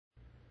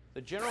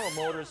The General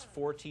Motors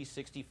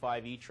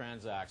 4T65E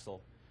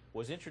transaxle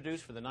was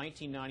introduced for the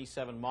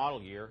 1997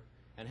 model year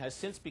and has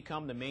since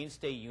become the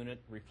mainstay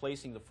unit,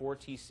 replacing the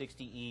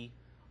 4T60E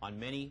on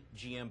many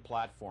GM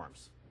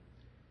platforms.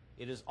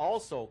 It is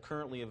also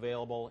currently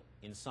available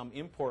in some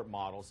import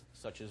models,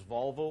 such as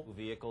Volvo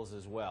vehicles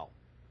as well.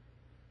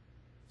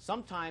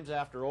 Sometimes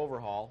after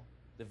overhaul,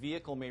 the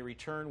vehicle may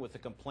return with a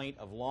complaint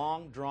of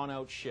long,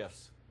 drawn-out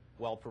shifts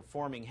while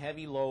performing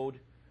heavy load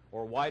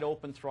or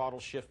wide-open throttle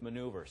shift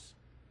maneuvers.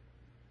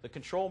 The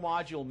control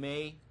module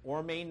may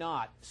or may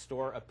not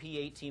store a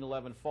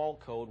P1811 fault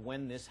code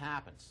when this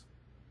happens.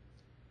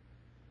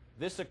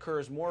 This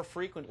occurs more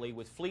frequently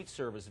with fleet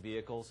service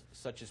vehicles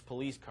such as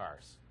police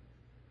cars.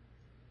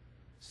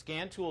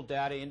 Scan tool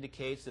data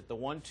indicates that the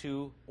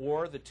 1-2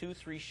 or the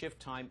 2-3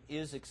 shift time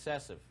is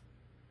excessive.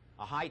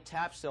 A high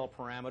tap cell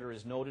parameter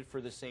is noted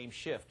for the same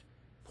shift,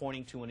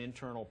 pointing to an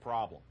internal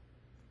problem.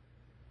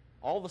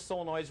 All the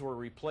solenoids were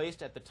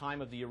replaced at the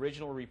time of the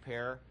original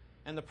repair,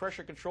 and the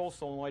pressure control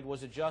solenoid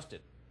was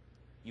adjusted.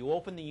 You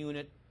open the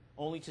unit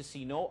only to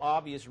see no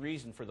obvious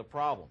reason for the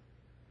problem.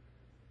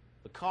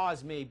 The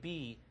cause may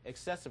be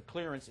excessive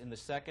clearance in the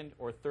second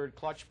or third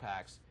clutch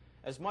packs,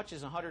 as much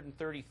as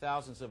 130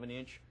 thousandths of an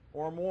inch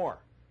or more.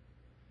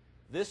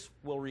 This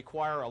will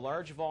require a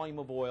large volume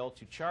of oil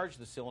to charge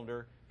the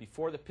cylinder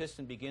before the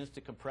piston begins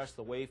to compress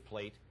the wave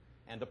plate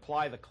and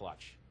apply the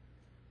clutch.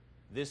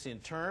 This in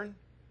turn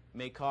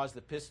may cause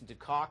the piston to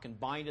cock and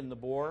bind in the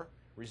bore,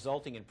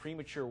 resulting in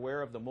premature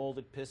wear of the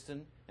molded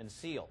piston and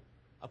seal.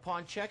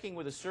 Upon checking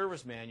with a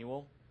service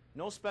manual,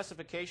 no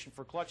specification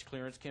for clutch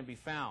clearance can be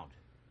found.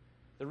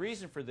 The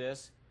reason for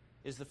this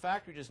is the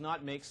factory does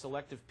not make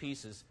selective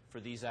pieces for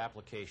these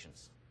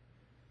applications.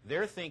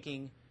 Their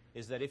thinking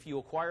is that if you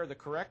acquire the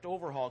correct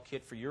overhaul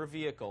kit for your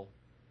vehicle,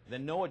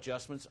 then no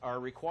adjustments are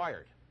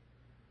required.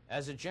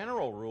 As a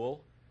general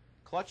rule,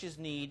 clutches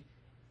need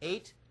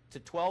 8 to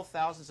 12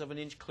 thousandths of an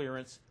inch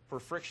clearance per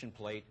friction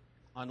plate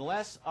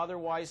unless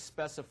otherwise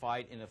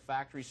specified in a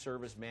factory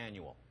service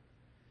manual.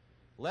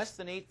 Less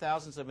than 8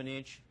 thousandths of an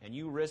inch and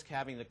you risk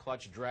having the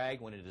clutch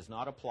drag when it is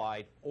not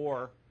applied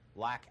or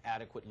lack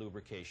adequate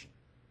lubrication.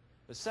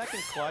 The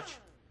second clutch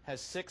has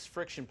 6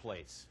 friction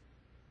plates.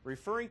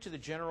 Referring to the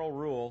general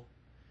rule,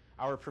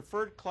 our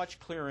preferred clutch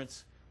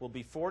clearance will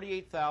be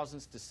 48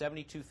 thousandths to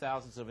 72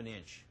 thousandths of an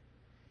inch.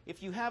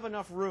 If you have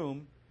enough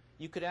room,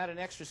 you could add an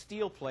extra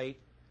steel plate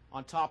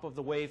on top of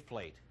the wave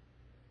plate.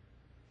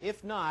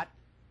 If not,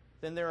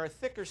 then there are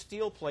thicker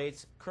steel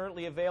plates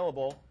currently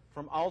available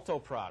from Alto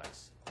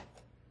products.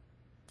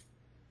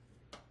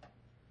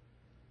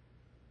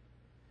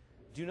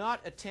 Do not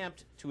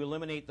attempt to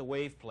eliminate the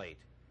wave plate.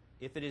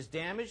 If it is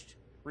damaged,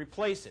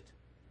 replace it.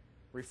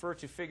 Refer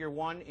to Figure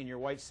 1 in your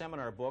white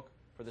seminar book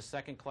for the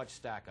second clutch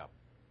stack-up.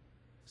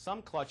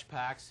 Some clutch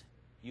packs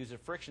use a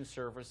friction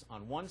surface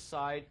on one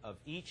side of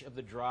each of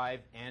the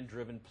drive and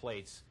driven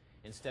plates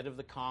instead of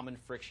the common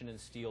friction and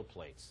steel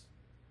plates.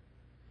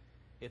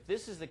 If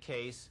this is the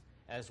case,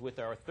 as with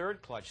our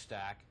third clutch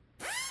stack,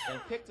 then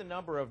pick the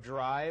number of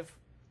drive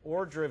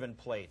or driven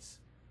plates,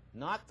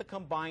 not the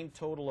combined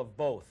total of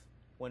both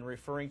when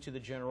referring to the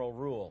general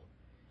rule.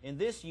 In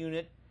this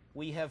unit,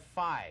 we have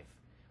 5,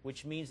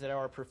 which means that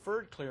our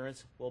preferred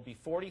clearance will be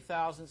 40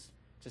 thousandths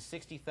to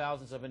 60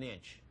 thousandths of an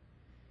inch.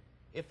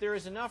 If there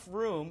is enough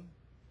room,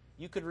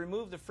 you could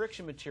remove the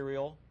friction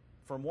material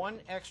from one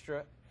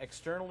extra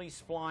externally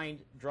splined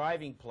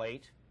driving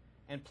plate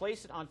and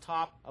place it on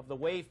top of the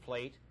wave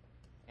plate,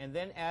 and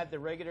then add the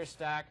regular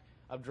stack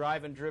of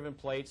drive and driven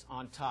plates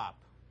on top.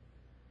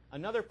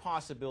 Another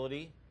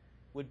possibility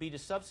would be to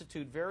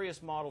substitute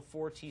various Model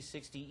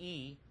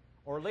 4T60E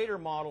or later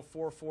Model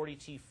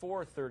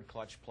 440T4 third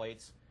clutch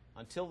plates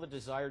until the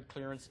desired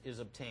clearance is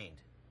obtained.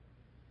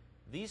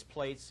 These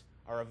plates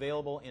are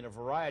available in a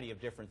variety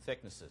of different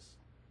thicknesses.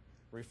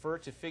 Refer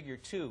to Figure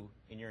 2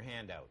 in your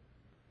handout.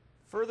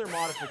 Further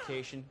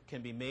modification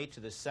can be made to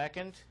the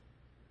second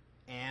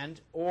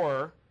and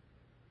or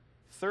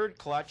third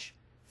clutch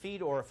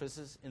feed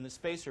orifices in the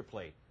spacer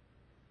plate.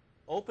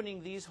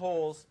 Opening these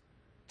holes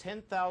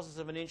 10 thousandths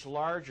of an inch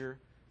larger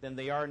than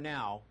they are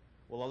now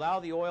will allow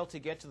the oil to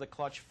get to the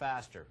clutch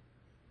faster.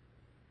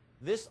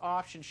 This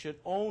option should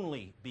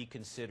only be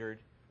considered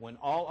when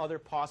all other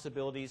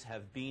possibilities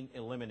have been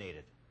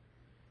eliminated.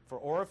 For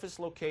orifice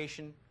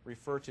location,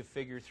 refer to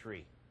Figure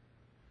 3.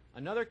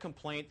 Another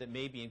complaint that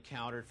may be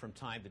encountered from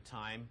time to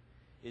time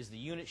is the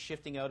unit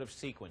shifting out of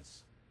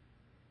sequence.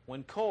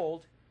 When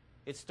cold,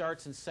 it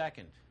starts in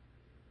second,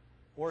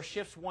 or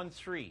shifts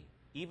 1-3,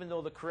 even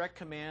though the correct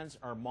commands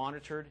are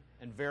monitored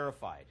and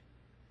verified.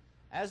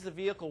 As the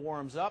vehicle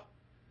warms up,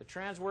 the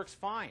trans works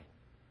fine.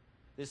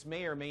 This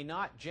may or may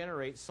not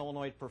generate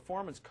solenoid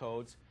performance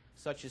codes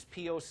such as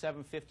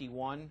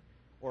P0751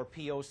 or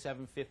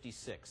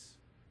P0756.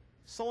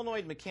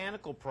 Solenoid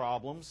mechanical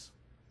problems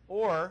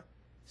or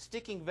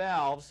sticking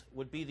valves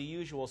would be the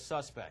usual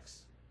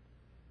suspects.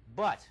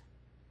 But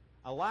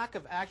a lack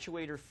of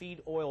actuator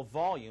feed oil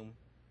volume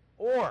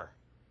or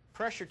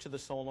pressure to the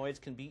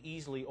solenoids can be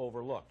easily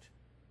overlooked.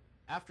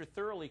 After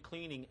thoroughly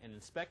cleaning and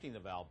inspecting the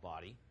valve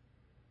body,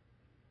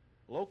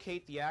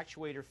 locate the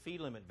actuator feed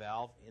limit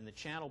valve in the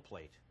channel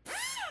plate.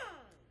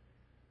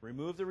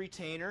 Remove the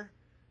retainer,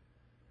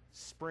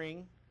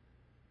 spring,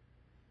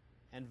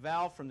 and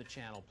valve from the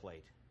channel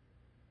plate.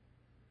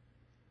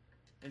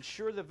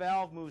 Ensure the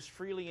valve moves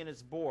freely in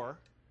its bore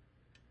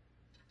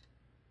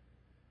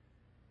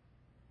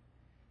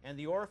and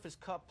the orifice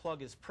cup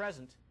plug is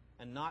present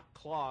and not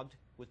clogged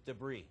with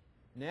debris.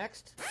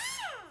 Next,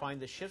 find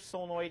the shift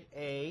solenoid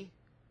A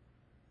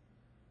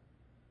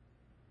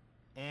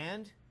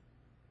and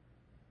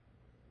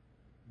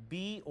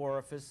B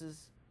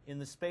orifices in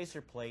the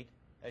spacer plate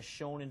as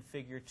shown in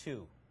Figure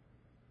 2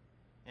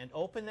 and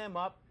open them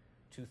up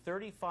to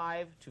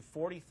 35 to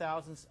 40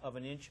 thousandths of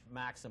an inch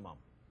maximum.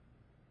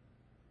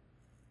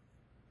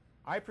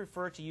 I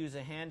prefer to use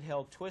a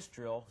handheld twist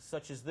drill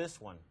such as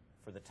this one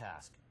for the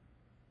task.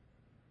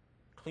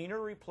 Clean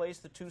or replace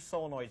the two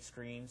solenoid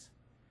screens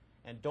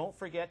and don't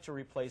forget to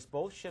replace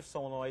both shift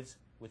solenoids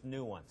with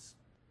new ones.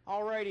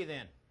 Alrighty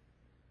then.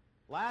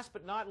 Last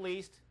but not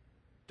least,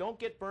 don't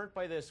get burnt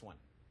by this one.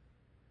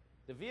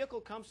 The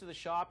vehicle comes to the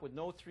shop with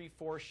no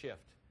 3/4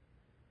 shift.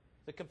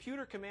 The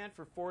computer command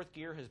for fourth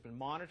gear has been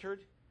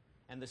monitored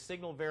and the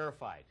signal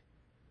verified,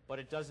 but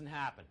it doesn't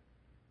happen.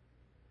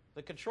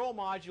 The control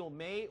module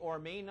may or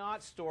may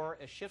not store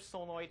a shift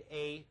solenoid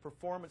A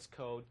performance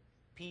code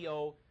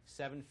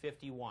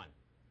P0751.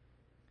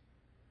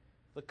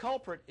 The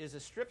culprit is a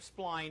strip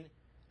spline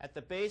at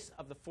the base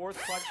of the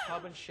fourth clutch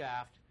hub and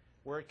shaft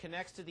where it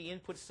connects to the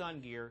input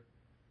sun gear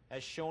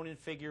as shown in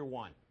Figure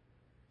 1.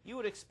 You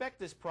would expect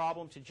this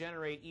problem to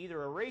generate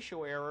either a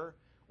ratio error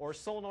or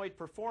solenoid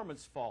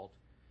performance fault,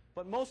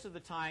 but most of the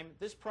time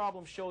this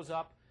problem shows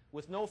up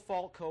with no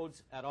fault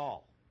codes at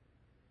all.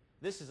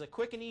 This is a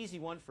quick and easy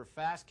one for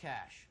fast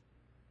cash.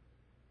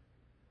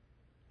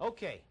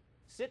 Okay,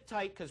 sit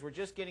tight because we're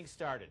just getting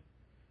started.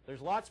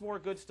 There's lots more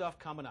good stuff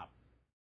coming up.